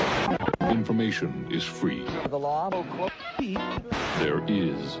information is free. The law. There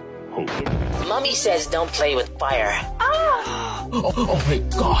is hope. Mommy says don't play with fire. Oh my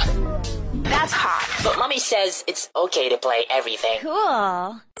God. That's hot. But Mommy says it's okay to play everything.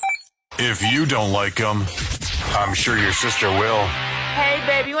 Cool. If you don't like them, I'm sure your sister will. Hey,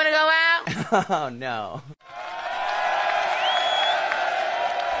 babe, you want to go out? Oh no.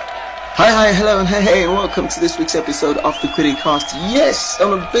 Hi, hello, and hey, welcome to this week's episode of the Kwirirayi. Yes,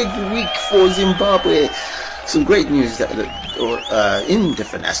 on a big week for Zimbabwe. Some great news in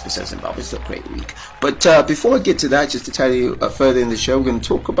different aspects of Zimbabwe. It's a great week. But before I get to that, just to tell you further in the show, we're going to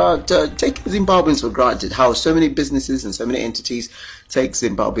talk about taking Zimbabweans for granted, how so many businesses and so many entities take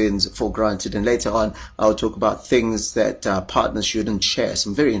Zimbabweans for granted. And later on, I'll talk about things that partners shouldn't share.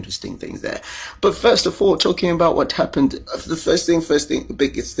 Some very interesting things there. But first of all, talking about what happened, the first thing, the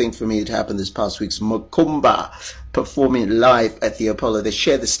biggest thing for me that happened this past week's Mukumba performing live at the Apollo. They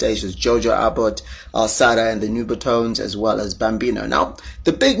share the stage with Jojo Abbott, Alsada and the Nubatones, as well as Bambino. Now,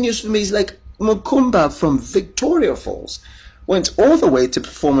 the big news for me is like Mukumba from Victoria Falls went all the way to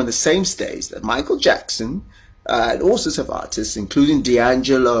perform on the same stage that Michael Jackson and all sorts of artists, including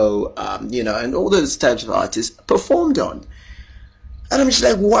D'Angelo, and all those types of artists performed on. And I'm just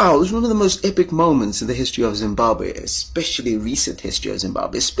like, wow, it was one of the most epic moments in the history of Zimbabwe, especially recent history of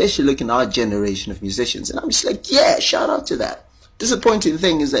Zimbabwe, especially looking at our generation of musicians. And I'm just like, yeah, shout out to that. Disappointing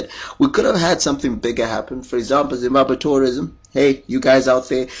thing is that we could have had something bigger happen. For example, Zimbabwe Tourism. Hey, you guys out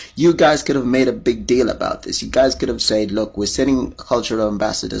there, you guys could have made a big deal about this. You guys could have said, look, we're sending cultural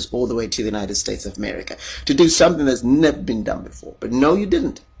ambassadors all the way to the United States of America to do something that's never been done before. But no, you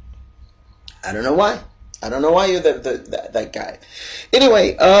didn't. I don't know why. I don't know why you're that guy.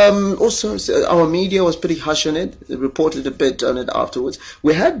 Anyway, also, our media was pretty hush on it. They reported a bit on it afterwards.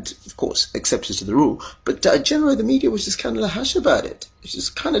 We had, of course, exceptions to the rule, but generally the media was just kind of hush about it. It's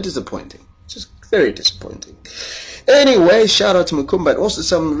just kind of disappointing. Just very disappointing. Anyway, shout out to Mukumba. Also,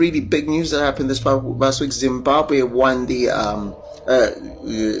 some really big news that happened this past week. Zimbabwe won the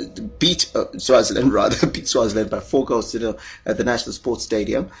beat Swaziland by 4 goals to 0 at the National Sports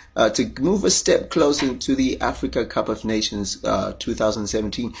Stadium to move a step closer into the Africa Cup of Nations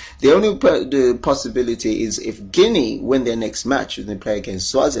 2017. The only possibility is if Guinea win their next match when they play against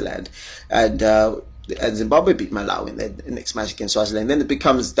Swaziland, and Zimbabwe beat Malawi in their next match against Swaziland, then it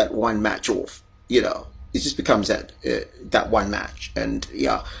becomes that one match off, It just becomes that one match, and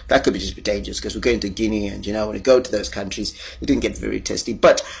yeah, that could be just dangerous because we're going to Guinea, and when you go to those countries, it didn't get very testy.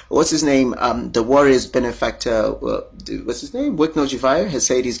 But what's his name? The Warriors benefactor, what's his name? Wick Nojivayo has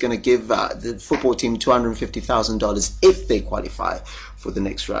said he's going to give the football team $250,000 if they qualify for the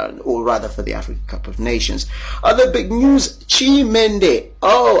next round, or rather for the African Cup of Nations. Other big news: Chimende.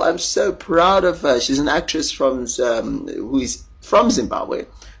 Oh, I'm so proud of her. She's an actress who is from Zimbabwe.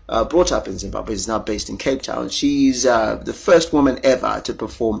 Brought up in Zimbabwe, is now based in Cape Town. She's the first woman ever to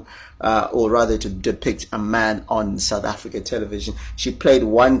perform, or rather to depict a man on South Africa television. She played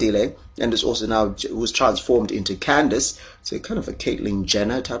Wandile, and is also now was transformed into Candace. So kind of a Caitlyn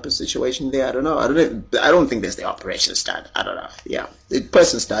Jenner type of situation there. I don't know. I don't think there's the operation start. I don't know. Yeah, the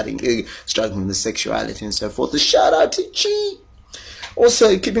person struggling with the sexuality and so forth. A shout out to Chi.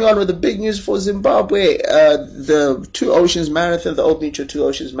 Also, keeping on with the big news for Zimbabwe, the Two Oceans Marathon, the Old Mutual Two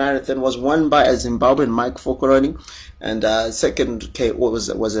Oceans Marathon, was won by a Zimbabwean, Mike Fokoroni, and second was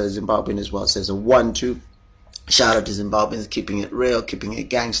a Zimbabwean as well. So it's a 1-2. Shout out to Zimbabweans, keeping it real, keeping it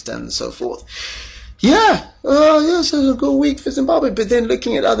gangster, and so forth. Yeah, so it's a good week for Zimbabwe. But then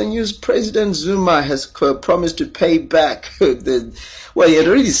looking at other news, President Zuma has promised to pay back well, he had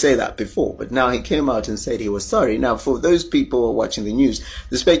already said that before, but now he came out and said he was sorry. Now, for those people who are watching the news,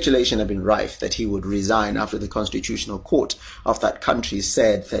 the speculation had been rife that he would resign after the Constitutional Court of that country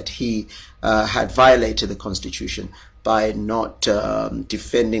said that he had violated the Constitution by not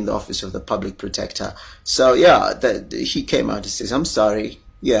defending the office of the Public Protector. So, yeah, he came out and says, I'm sorry.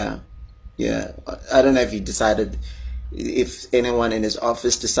 Yeah. I don't know if he decided, if anyone in his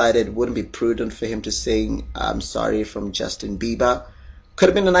office decided it wouldn't be prudent for him to sing I'm Sorry from Justin Bieber. Could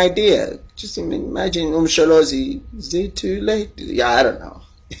have been an idea. Just imagine Umsholozi, is it too late? Yeah, I don't know.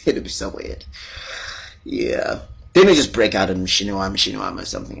 It'd be so weird. Yeah. Then we just break out in Mshiniwama or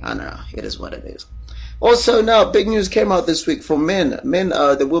something. I don't know. It is what it is. Also, now, big news came out this week for men.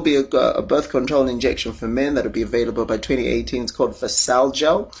 There will be a birth control injection for men that will be available by 2018. It's called Vasal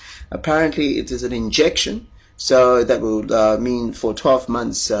Gel. Apparently, it is an injection. So that will mean for 12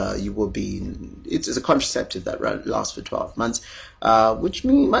 months you will be. It's a contraceptive that lasts for 12 months, which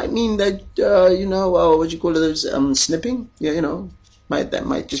might mean that what you call it, snipping. Yeah, that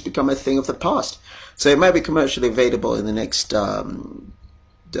might just become a thing of the past. So it might be commercially available in the next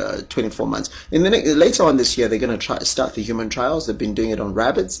 24 months. Later on this year, they're going to start the human trials. They've been doing it on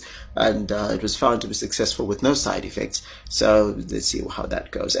rabbits, and it was found to be successful with no side effects. So let's see how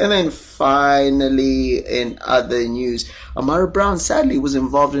that goes. And then finally, in other news, Amara Brown sadly was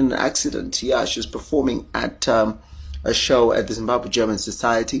involved in an accident. Yeah, she was performing at a show at the Zimbabwe German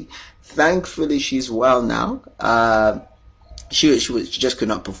Society. Thankfully, she's well now. She just could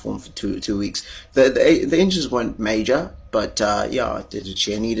not perform for two weeks. The injuries weren't major, but yeah,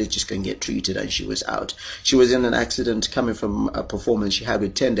 she needed just go and get treated, and she was out. She was in an accident coming from a performance she had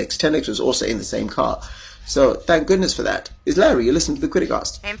with Tendex. Tendex was also in the same car. So thank goodness for that. It's Larry. You listen to the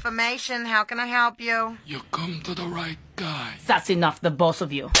Kwirirayi. Information, how can I help you? You come to the right guy. That's enough, the both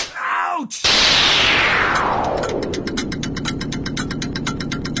of you. Ouch!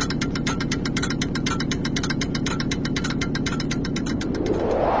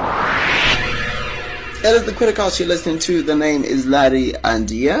 That is the Kwirirayi you're listening to. The name is Larry, and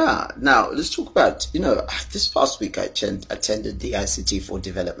yeah. Now let's talk about, this past week I attended the ICT for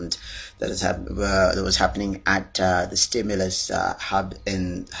Development that was happening at the Stimulus Hub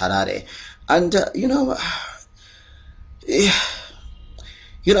in Harare, and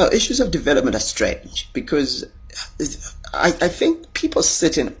issues of development are strange because I think people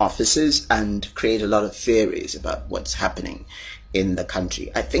sit in offices and create a lot of theories about what's happening in the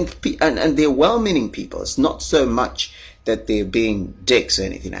country. I think, and they're well-meaning people. It's not so much that they're being dicks or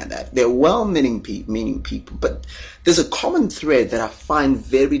anything like that. They're well-meaning people, but there's a common thread that I find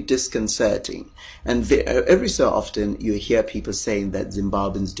very disconcerting. And every so often you hear people saying that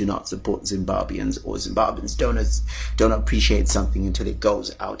Zimbabweans do not support Zimbabweans, or Zimbabweans don't appreciate something until it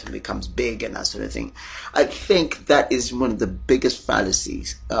goes out and becomes big and that sort of thing. I think that is one of the biggest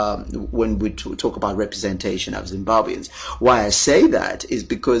fallacies when we talk about representation of Zimbabweans. Why I say that is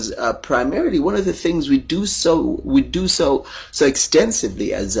because primarily one of the things we do so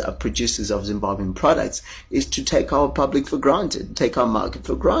extensively as producers of Zimbabwean products is to take our public for granted, take our market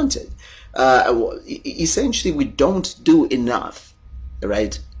for granted. Essentially, we don't do enough,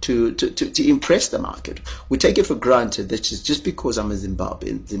 right, to impress the market. We take it for granted that just because I'm a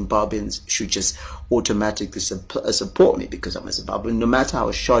Zimbabwean, Zimbabweans should just automatically support me because I'm a Zimbabwean, no matter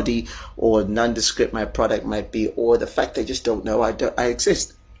how shoddy or nondescript my product might be, or the fact they just don't know I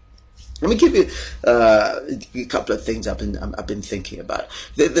exist. Let me give you a couple of things I've been thinking about.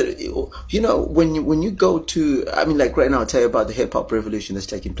 When you go to, like right now, I'll tell you about the hip hop revolution that's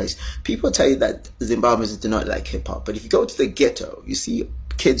taking place. People tell you that Zimbabweans do not like hip hop, but if you go to the ghetto, you see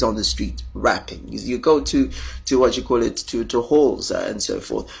kids on the street rapping. You go to halls and so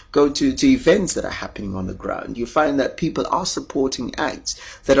forth. Go to events that are happening on the ground. You find that people are supporting acts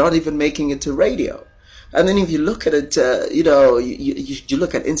that aren't even making it to radio. And then if you look at it, you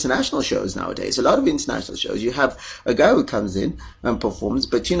look at international shows nowadays. A lot of international shows, you have a guy who comes in and performs,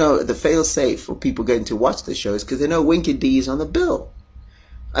 but the fail-safe for people going to watch the shows because they know Winky D is on the bill.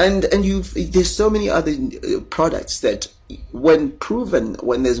 And there's so many other products that when proven,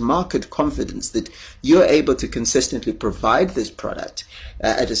 when there's market confidence that you're able to consistently provide this product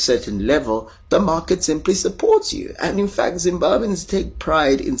at a certain level, the market simply supports you. And in fact, Zimbabweans take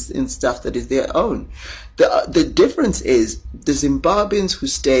pride in stuff that is their own. The difference is the Zimbabweans who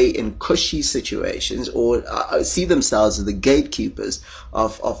stay in cushy situations or see themselves as the gatekeepers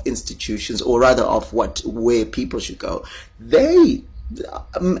of institutions, or rather of where people should go, they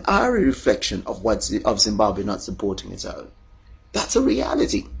are a reflection of Zimbabwe not supporting its own. That's a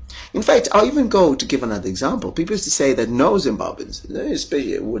reality. In fact, I'll even go to give another example. People used to say that no Zimbabweans,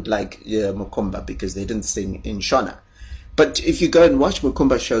 especially would like Mukumba because they didn't sing in Shona. But if you go and watch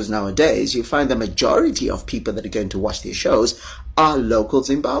Mukumba shows nowadays, you find the majority of people that are going to watch their shows are local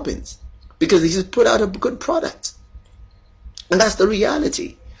Zimbabweans because they just put out a good product. And that's the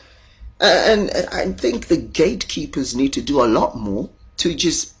reality. And I think the gatekeepers need to do a lot more to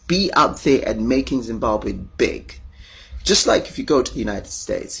just be out there and making Zimbabwe big. Just like if you go to the United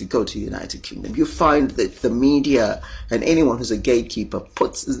States, you go to the United Kingdom, you find that the media and anyone who's a gatekeeper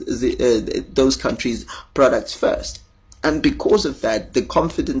puts those countries' products first. And because of that, the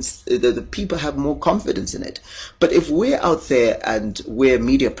confidence, the people have more confidence in it. But if we're out there and we're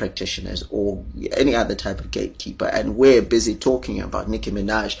media practitioners or any other type of gatekeeper, and we're busy talking about Nicki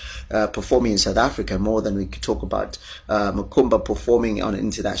Minaj performing in South Africa more than we could talk about Mukumba performing on an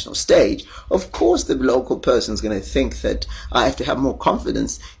international stage, of course the local person is going to think that I have to have more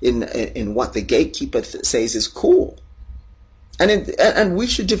confidence in what the gatekeeper says is cool. And we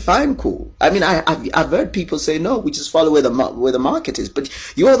should define cool. I mean, I've heard people say, no, we just follow where the market is. But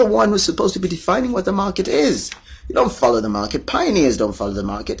you're the one who's supposed to be defining what the market is. You don't follow the market. Pioneers don't follow the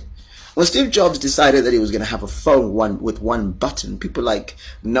market. When Steve Jobs decided that he was going to have a phone with one button, people like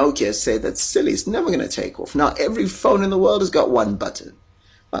Nokia say that's silly. It's never going to take off. Now every phone in the world has got one button.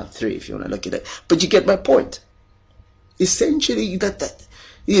 Well, three if you want to look at it. But you get my point. Essentially, that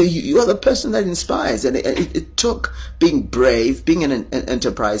you are the person that inspires, and it took being brave, being an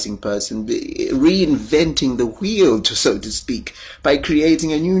enterprising person, reinventing the wheel, so to speak, by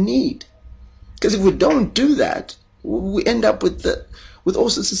creating a new need. Because if we don't do that, we end up with all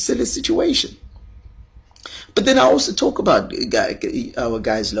sorts of silly situation. But then I also talk about our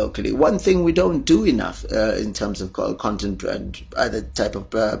guys locally. One thing we don't do enough in terms of content and other type of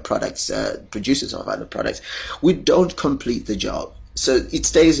products, producers of other products, we don't complete the job. So it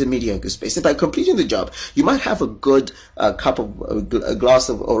stays in mediocre space. And by completing the job, you might have a good a glass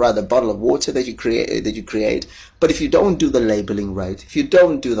of, or rather, bottle of water that you create. But if you don't do the labeling right, if you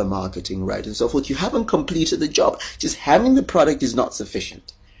don't do the marketing right, and so forth, you haven't completed the job. Just having the product is not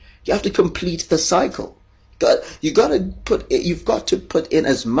sufficient. You have to complete the cycle. You've got to put in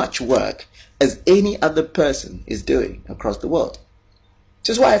as much work as any other person is doing across the world. Which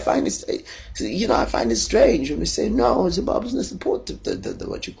is why I find it strange when we say, no, Zimbabweans don't support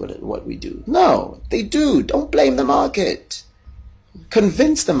what we do. No, they do. Don't blame the market.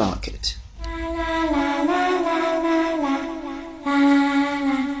 Convince the market.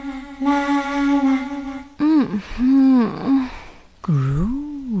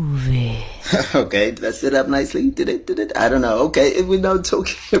 Groovy. Okay, did I set up nicely? Did it? I don't know. Okay, we're now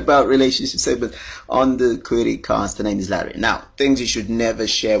talking about relationship segments on the Kwirirayi cast. The name is Larry. Now, things you should never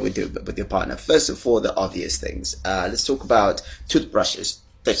share with your partner. First of all, the obvious things. Let's talk about toothbrushes.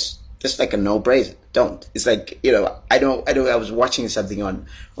 That's just like a no-brainer. Don't. It's like, I was watching something on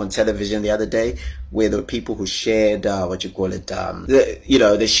television the other day where there were people who shared, they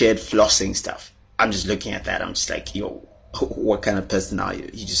shared flossing stuff. I'm just looking at that. I'm just like, yo, what kind of person are you?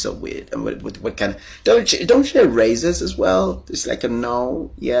 You're just so weird. And what kind of, don't share razors as well? It's like a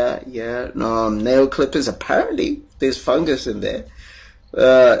no. Yeah. No, nail clippers. Apparently there's fungus in there.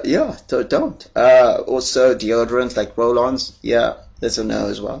 So don't. Also deodorants like roll-ons. Yeah, that's a no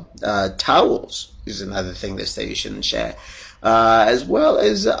as well. Towels is another thing they say you shouldn't share. As well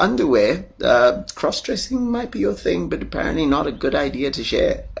as underwear. Cross-dressing might be your thing, but apparently not a good idea to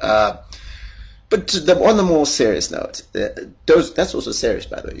share. But on the more serious note, that's also serious,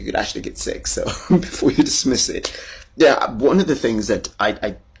 by the way. You could actually get sick, so before you dismiss it. Yeah, one of the things that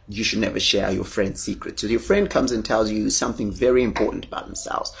you should never share are your friend's secrets. So your friend comes and tells you something very important about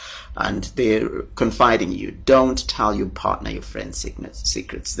themselves, and they're confiding in you. Don't tell your partner your friend's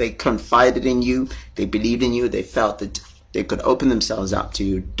secrets. They confided in you, they believed in you, they felt that they could open themselves up to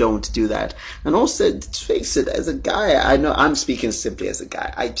you. Don't do that. And also, let's face it, as a guy, I know I'm speaking simply as a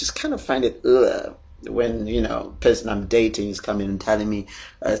guy, I just kind of find it when, person I'm dating is coming and telling me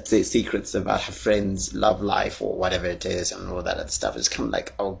secrets about her friend's love life or whatever it is and all that other stuff. It's kind of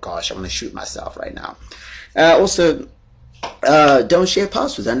like, oh gosh, I want to shoot myself right now. Also, don't share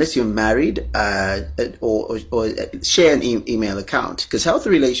passwords unless you're married, or share an email account, because healthy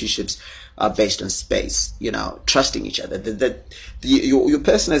relationships are based on space, trusting each other. Your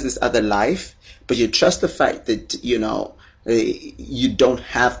person has this other life, but you trust the fact that, you don't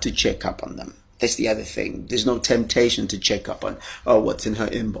have to check up on them. That's the other thing. There's no temptation to check up on, what's in her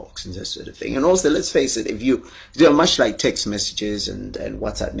inbox and that sort of thing. And also, let's face it, if you much like text messages and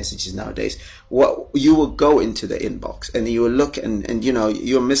WhatsApp messages nowadays, you will go into the inbox and you will look and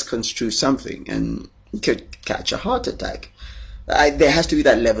you'll misconstrue something and you could catch a heart attack. There has to be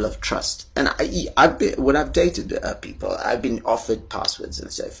that level of trust. And when I've dated people, I've been offered passwords and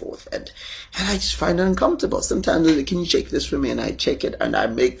so forth, and I just find it uncomfortable. Sometimes, can you check this for me? And I check it, and I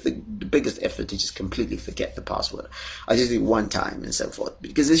make the biggest effort to just completely forget the password. I just do it one time and so forth,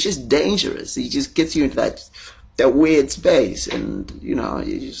 because it's just dangerous. It just gets you into that weird space, and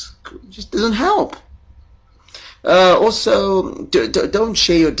it just doesn't help. Also, don't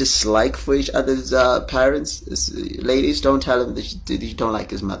share your dislike for each other's parents. Ladies, don't tell them that you don't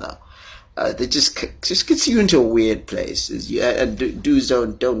like his mother. That just gets you into a weird place. And dudes,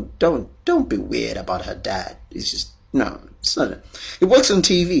 don't be weird about her dad. It's just, no, it's not. It works on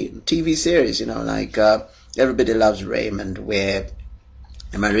TV series, like Everybody Loves Raymond, where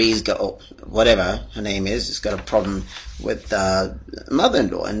Marie's got, whatever her name is, has got a problem with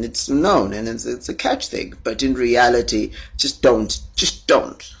mother-in-law, and it's known, and it's a catch thing. But in reality, just don't.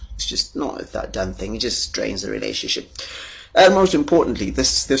 It's just not a done thing. It just strains the relationship. And most importantly,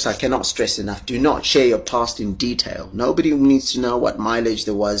 this I cannot stress enough: do not share your past in detail. Nobody needs to know what mileage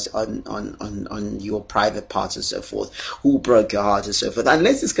there was on your private parts and so forth, who broke your heart and so forth,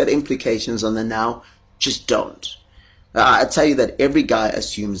 unless it's got implications on the now. Just don't. I tell you that every guy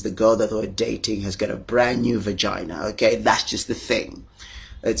assumes the girl that they're dating has got a brand new vagina, okay? That's just the thing.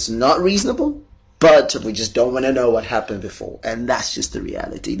 It's not reasonable, but we just don't want to know what happened before, and that's just the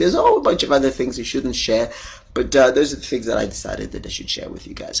reality. There's a whole bunch of other things you shouldn't share, but those are the things that I decided that I should share with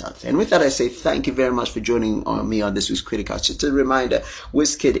you guys out there. And with that, I say thank you very much for joining me on this week's Kwirirayi. Just a reminder,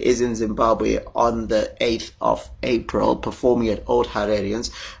 Wizkid is in Zimbabwe on the 8th of April, performing at Old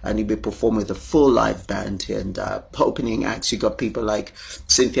Hararians, and he'll be performing with a full live band. And opening acts, you got people like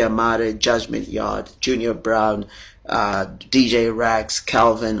Cynthia Mare, Judgment Yard, Junior Brown, DJ Rax,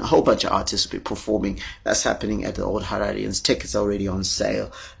 Calvin, a whole bunch of artists will be performing. That's happening at the Old Hararians. Tickets are already on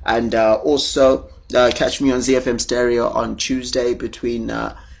sale. And also catch me on ZFM Stereo on Tuesday between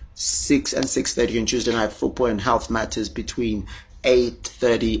 6 and 6:30 on Tuesday night. Football and Health Matters between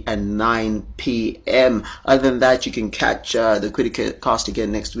 8:30 and 9 p.m. Other than that, you can catch the Kwirirayi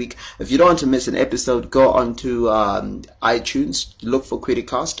again next week. If you don't want to miss an episode, go onto iTunes, look for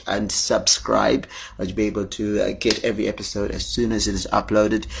Kwirirayi and subscribe. You'll be able to get every episode as soon as it is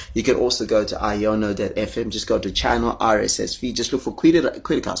uploaded. You can also go to iono.fm, just go to channel RSS feed, just look for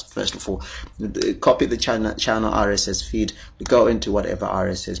Kwirirayi first of all. Copy the channel RSS feed, go into whatever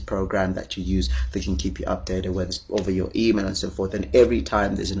RSS program that you use that can keep you updated, whether it's over your email and so forth. And every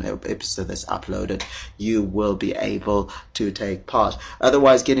time there's an episode that's uploaded, you will be able to take part.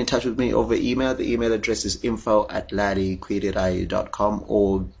 Otherwise, get in touch with me over email. The email address is info@larrykwirirayi.com,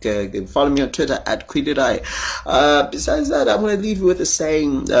 or follow me on Twitter @Kwirirayi. Besides that, I'm going to leave you with a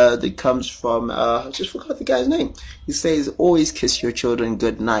saying that comes from, I just forgot the guy's name. He says, always kiss your children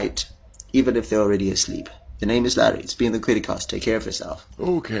good night, even if they're already asleep. The name is Larry. It's been the Kwirirayi. Take care of yourself.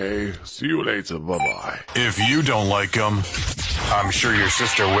 Okay, see you later. Bye-bye. If you don't like them, I'm sure your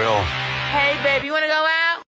sister will. Hey, babe, you want to go out?